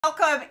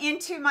Welcome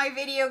into my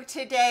video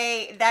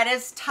today that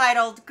is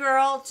titled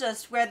Girl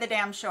Just Wear the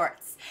Damn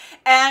Shorts.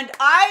 And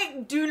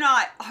I do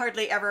not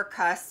hardly ever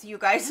cuss, you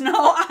guys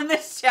know, on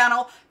this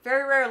channel.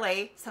 Very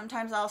rarely.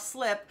 Sometimes I'll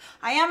slip.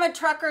 I am a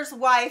trucker's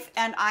wife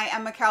and I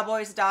am a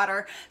cowboy's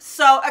daughter,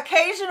 so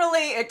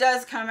occasionally it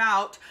does come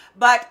out,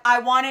 but I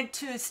wanted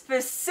to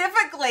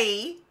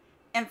specifically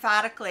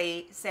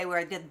emphatically say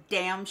wear the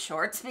damn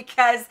shorts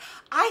because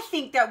I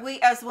think that we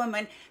as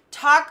women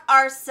talk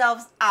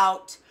ourselves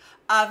out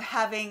of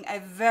having a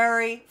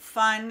very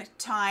fun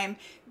time,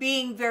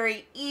 being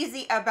very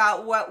easy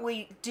about what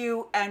we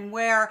do and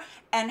wear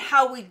and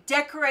how we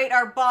decorate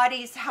our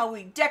bodies, how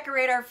we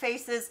decorate our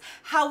faces,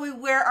 how we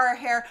wear our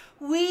hair.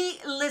 We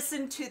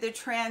listen to the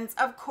trends.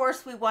 Of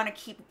course, we want to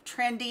keep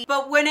trendy,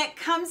 but when it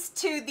comes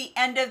to the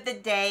end of the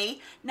day,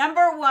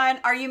 number one,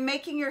 are you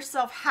making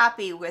yourself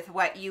happy with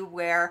what you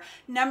wear?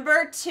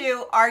 Number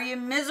two, are you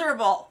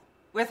miserable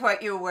with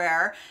what you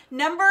wear?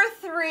 Number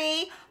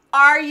three,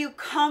 are you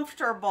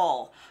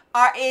comfortable?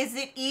 Is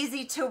it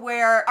easy to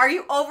wear? Are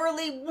you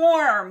overly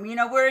warm? You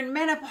know, we're in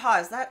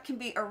menopause. That can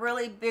be a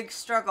really big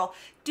struggle.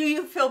 Do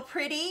you feel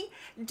pretty?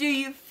 Do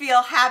you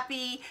feel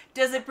happy?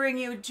 Does it bring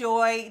you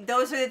joy?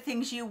 Those are the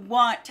things you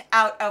want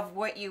out of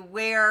what you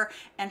wear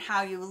and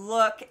how you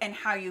look and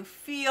how you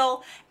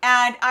feel.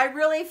 And I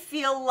really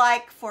feel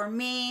like for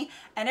me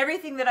and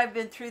everything that I've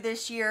been through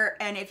this year,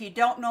 and if you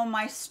don't know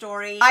my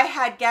story, I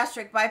had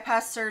gastric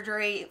bypass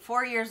surgery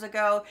 4 years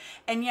ago.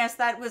 And yes,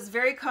 that was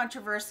very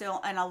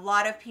controversial and a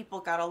lot of people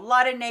got a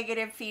lot of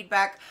negative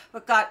feedback,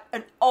 but got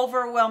an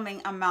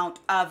overwhelming amount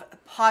of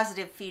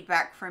positive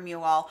feedback from you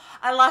all.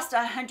 I lost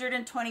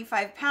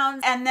 125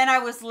 pounds and then I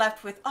was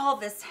left with all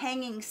this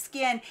hanging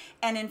skin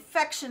and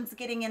infections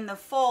getting in the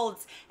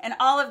folds and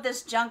all of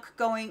this junk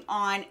going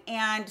on.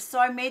 And so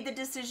I made the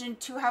decision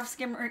to have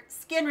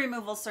skin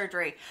removal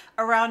surgery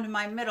around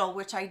my middle,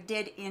 which I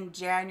did in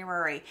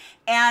January.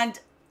 And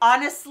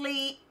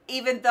honestly,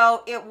 even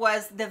though it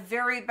was the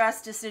very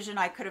best decision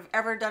I could have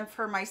ever done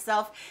for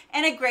myself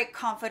and a great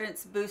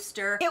confidence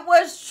booster, it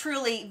was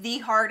truly the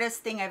hardest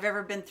thing I've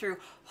ever been through,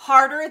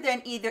 harder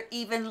than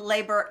even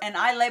labor. And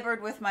I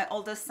labored with my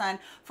oldest son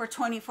for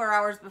 24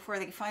 hours before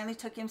they finally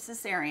took him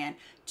cesarean.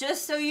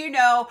 Just so you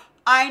know,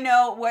 I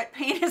know what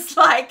pain is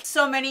like.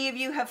 So many of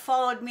you have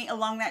followed me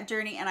along that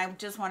journey and I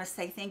just want to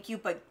say thank you.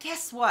 But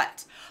guess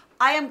what?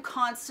 I am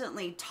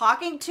constantly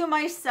talking to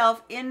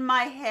myself in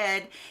my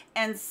head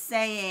and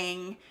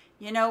saying,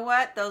 you know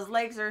what, those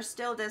legs are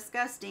still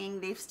disgusting.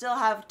 They still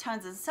have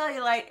tons of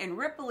cellulite and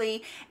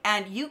ripply,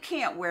 and you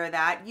can't wear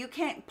that. You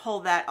can't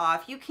pull that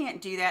off. You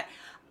can't do that.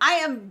 I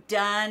am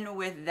done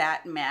with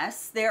that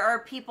mess. There are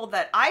people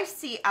that I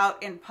see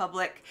out in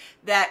public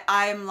that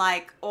I'm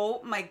like,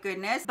 oh my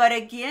goodness. But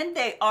again,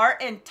 they are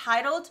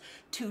entitled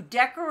to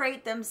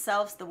decorate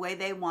themselves the way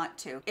they want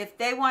to. If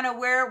they want to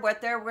wear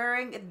what they're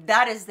wearing,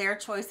 that is their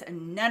choice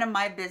and none of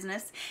my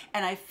business.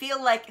 And I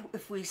feel like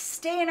if we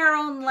stay in our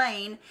own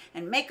lane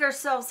and make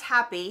ourselves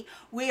happy,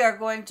 we are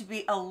going to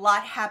be a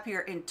lot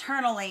happier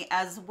internally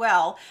as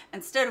well,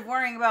 instead of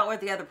worrying about what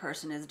the other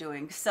person is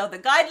doing. So the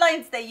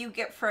guidelines that you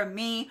get from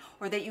me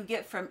or that you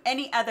get from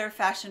any other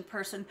fashion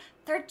person,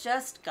 they're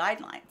just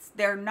guidelines.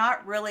 They're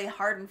not really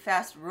hard and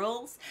fast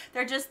rules.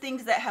 They're just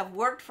things that have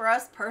worked for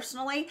us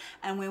personally,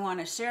 and we want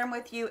to share them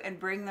with you and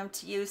bring them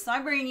to you. So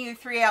I'm bringing you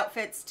 3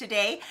 outfits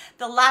today.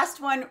 The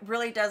last one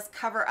really does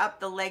cover up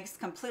the legs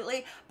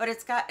completely, but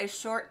it's got a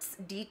shorts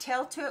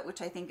detail to it,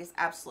 which I think is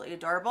absolutely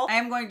adorable. I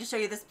am going to show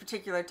you this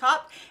particular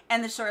top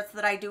and the shorts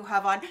that I do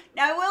have on.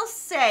 Now I will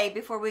say,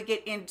 before we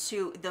get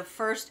into the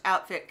first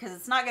outfit, because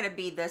it's not going to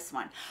be this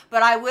one,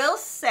 but I will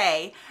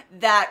say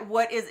that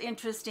what is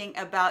interesting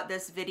about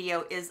this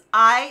video is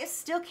I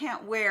still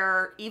can't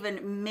wear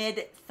even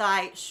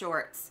mid-thigh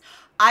shorts.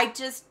 I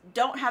just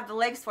don't have the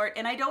legs for it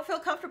and I don't feel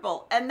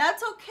comfortable, and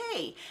that's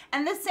okay.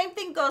 And the same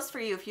thing goes for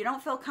you. If you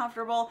don't feel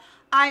comfortable,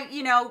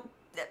 you know,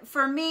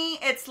 for me,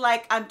 it's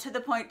like I'm to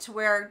the point to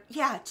where,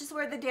 yeah, just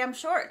wear the damn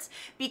shorts,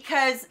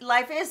 because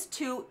life is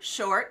too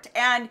short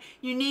and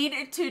you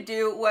need to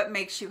do what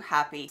makes you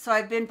happy. So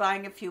I've been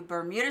buying a few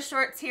Bermuda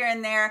shorts here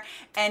and there,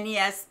 and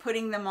yes,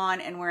 putting them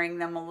on and wearing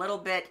them a little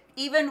bit,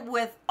 even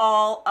with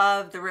all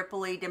of the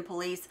ripply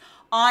dimplies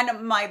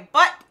on my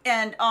butt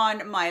and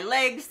on my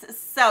legs.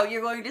 So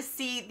you're going to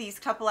see these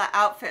couple of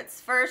outfits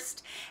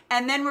first,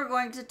 and then we're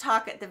going to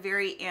talk at the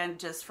very end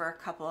just for a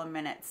couple of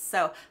minutes.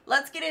 So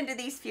let's get into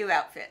these few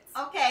outfits.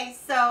 Okay,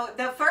 so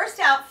the first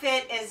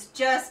outfit is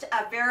just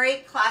a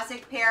very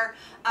classic pair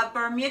of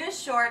Bermuda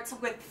shorts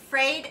with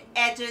frayed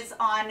edges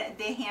on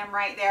the hem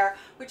right there,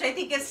 which I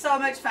think is so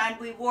much fun.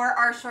 We wore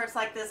our shorts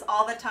like this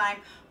all the time.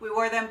 We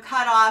wore them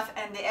cut off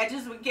and the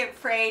edges would get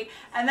frayed,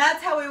 and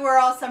that's how we were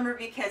all summer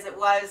because it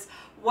was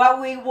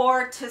what we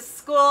wore to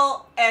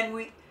school, and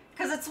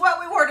because it's what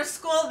we wore to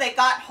school. They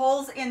got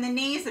holes in the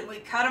knees and we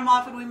cut them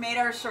off and we made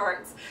our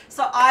shorts.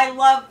 So I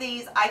love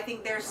these. I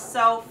think they're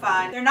so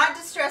fun. They're not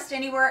distressed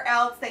anywhere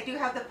else. They do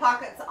have the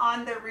pockets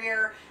on the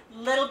rear,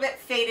 little bit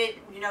faded,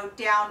 you know,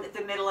 down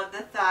the middle of the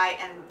thigh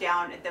and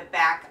down the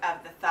back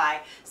of the thigh.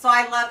 So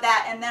I love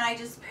that. And then I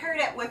just paired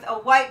it with a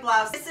white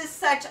blouse. This is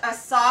such a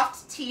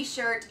soft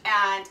t-shirt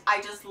and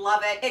I just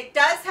love it. It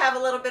does have a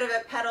little bit of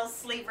a petal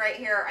sleeve right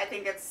here. I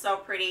think it's so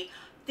pretty.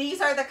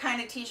 These are the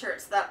kind of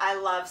t-shirts that I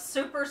love.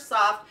 Super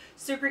soft,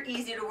 super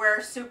easy to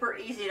wear, super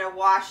easy to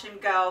wash and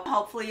go.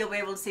 Hopefully you'll be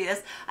able to see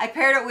this. I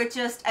paired it with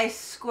just a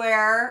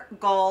square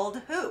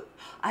gold hoop.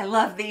 I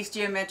love these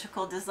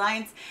geometrical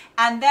designs.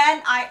 And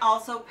then I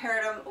also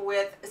paired them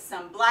with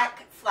some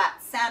black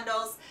flat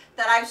sandals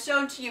that I've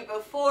shown to you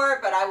before,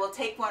 but I will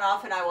take one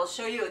off and I will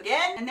show you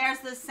again. And there's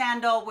the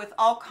sandal with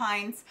all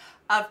kinds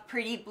of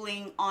pretty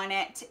bling on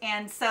it.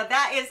 And so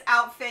that is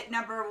outfit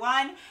number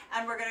 1,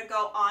 and we're gonna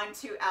go on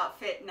to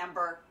outfit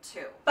number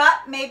 2.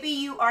 But maybe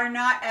you are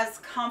not as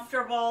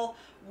comfortable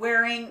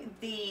wearing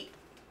the,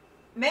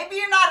 maybe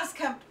you're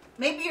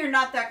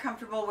not that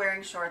comfortable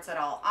wearing shorts at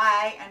all.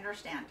 I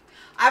understand.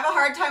 I have a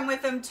hard time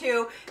with them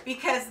too,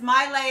 because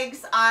my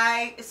legs,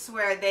 I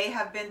swear, they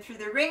have been through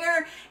the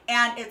ringer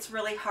and it's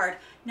really hard.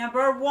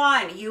 Number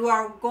 1, you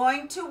are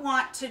going to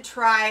want to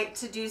try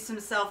to do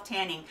some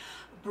self-tanning.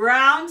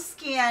 Brown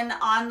skin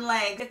on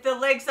legs, if the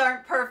legs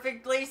aren't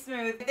perfectly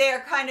smooth, they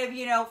are kind of,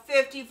 you know,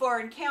 54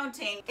 and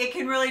counting, it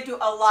can really do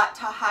a lot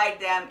to hide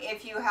them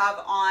if you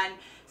have on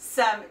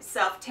some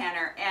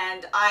self-tanner.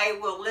 And I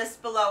will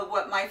list below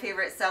what my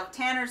favorite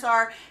self-tanners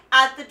are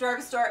at the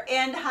drugstore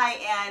and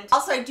high-end.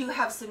 Also, I do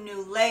have some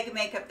new leg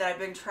makeup that I've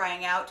been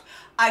trying out.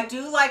 I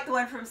do like the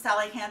one from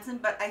Sally Hansen,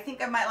 but I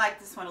think I might like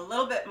this one a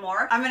little bit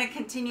more. I'm going to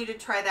continue to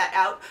try that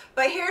out.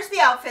 But here's the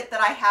outfit that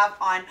I have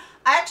on.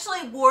 I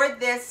actually wore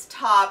this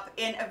top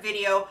in a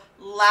video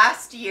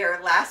last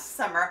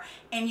summer,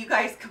 and you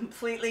guys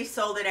completely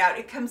sold it out.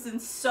 It comes in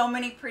so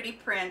many pretty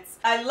prints.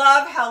 I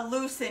love how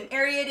loose and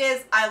airy it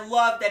is. I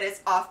love that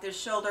it's off the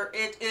shoulder.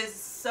 It is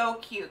so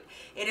cute.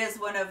 It is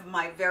one of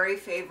my very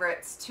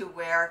favorites to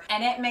wear,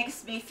 and it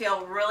makes me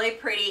feel really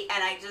pretty.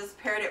 And I just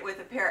paired it with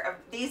a pair of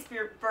these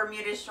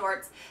Bermuda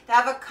shorts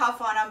that have a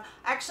cuff on them.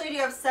 I actually do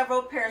have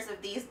several pairs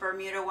of these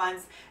Bermuda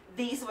ones.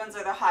 These ones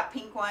are the hot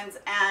pink ones,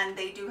 and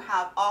they do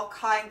have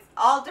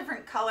all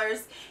different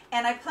colors.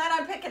 And I plan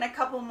on picking a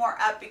couple more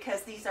up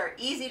because these are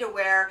easy to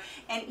wear.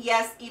 And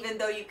yes, even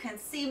though you can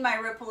see my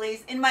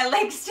ripples in my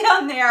legs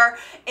down there,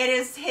 it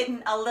is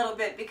hidden a little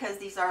bit because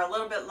these are a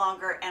little bit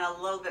longer and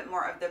a little bit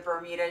more of the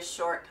Bermuda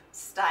short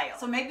style.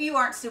 So maybe you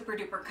aren't super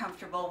duper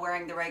comfortable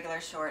wearing the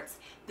regular shorts.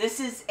 This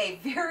is a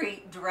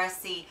very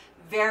dressy,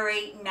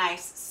 very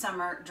nice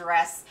summer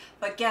dress,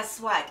 but guess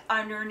what?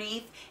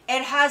 Underneath,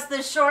 it has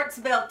the shorts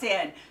built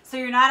in. So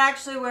you're not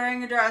actually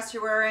wearing a dress,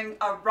 you're wearing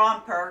a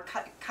romper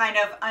kind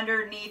of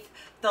underneath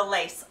the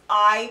lace.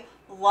 I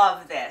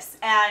love this,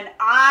 and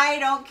I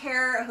don't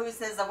care who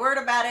says a word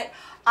about it.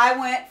 I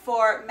went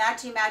for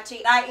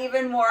matchy-matchy. I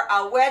even wore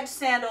a wedge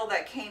sandal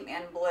that came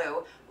in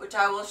blue, which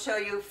I will show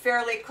you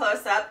fairly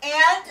close up.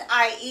 And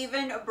I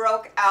even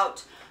broke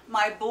out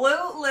my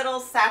blue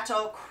little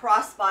satchel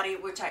crossbody,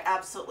 which I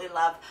absolutely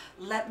love.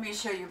 Let me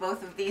show you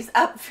both of these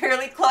up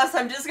fairly close.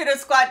 I'm just gonna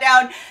squat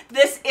down.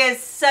 This is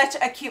such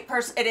a cute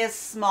purse. It is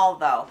small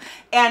though,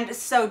 and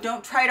so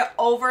don't try to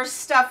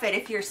overstuff it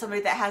if you're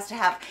somebody that has to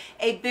have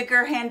a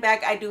bigger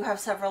handbag. I do have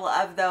several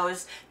of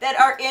those that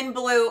are in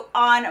blue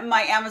on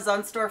my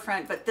Amazon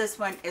storefront, but this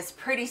one is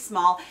pretty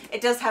small.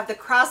 It does have the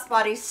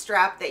crossbody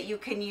strap that you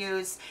can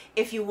use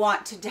if you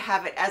want to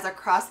have it as a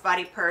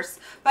crossbody purse.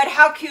 But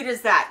how cute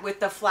is that with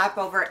the flap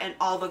over and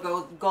all the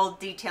gold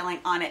detailing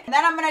on it? And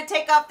then I'm going to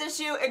take off the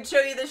shoe and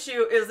show you the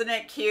shoe. Isn't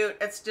it cute?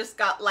 It's just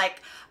got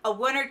like a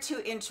 1 or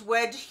 2 inch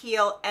wedge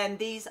heel, and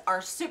these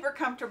are super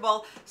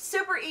comfortable,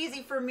 super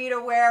easy for me to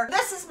wear.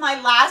 This is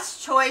my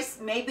last choice.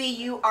 Maybe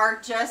you are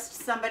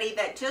just somebody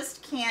that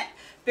just can't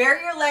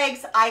bare your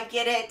legs. I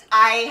get it.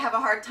 I have a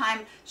hard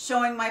time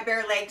showing my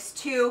bare legs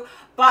too,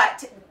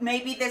 but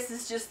maybe this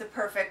is just the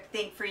perfect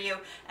thing for you,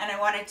 and I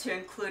wanted to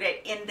include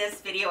it in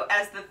this video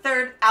as the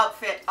 3rd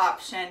outfit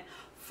option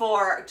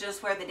for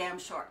Just Wear the Damn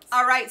Shorts.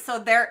 All right, so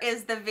there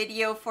is the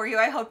video for you.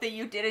 I hope that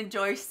you did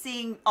enjoy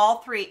seeing all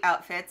 3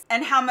 outfits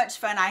and how much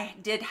fun I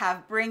did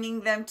have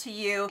bringing them to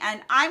you.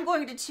 And I'm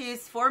going to choose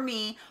for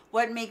me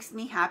what makes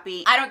me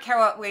happy. I don't care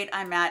what weight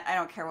I'm at. I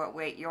don't care what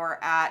weight you're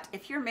at.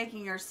 If you're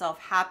making yourself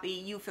happy,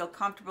 you feel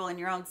comfortable in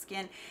your own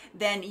skin,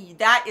 then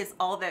that is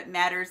all that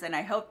matters. And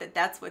I hope that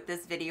that's what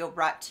this video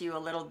brought to you a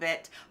little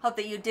bit. Hope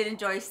that you did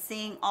enjoy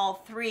seeing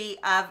all 3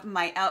 of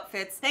my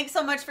outfits. Thanks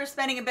so much for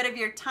spending a bit of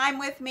your time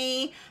with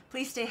me.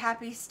 Please stay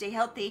happy, stay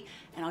healthy,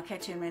 and I'll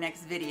catch you in my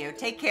next video.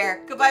 Take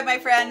care. Goodbye, my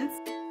friends.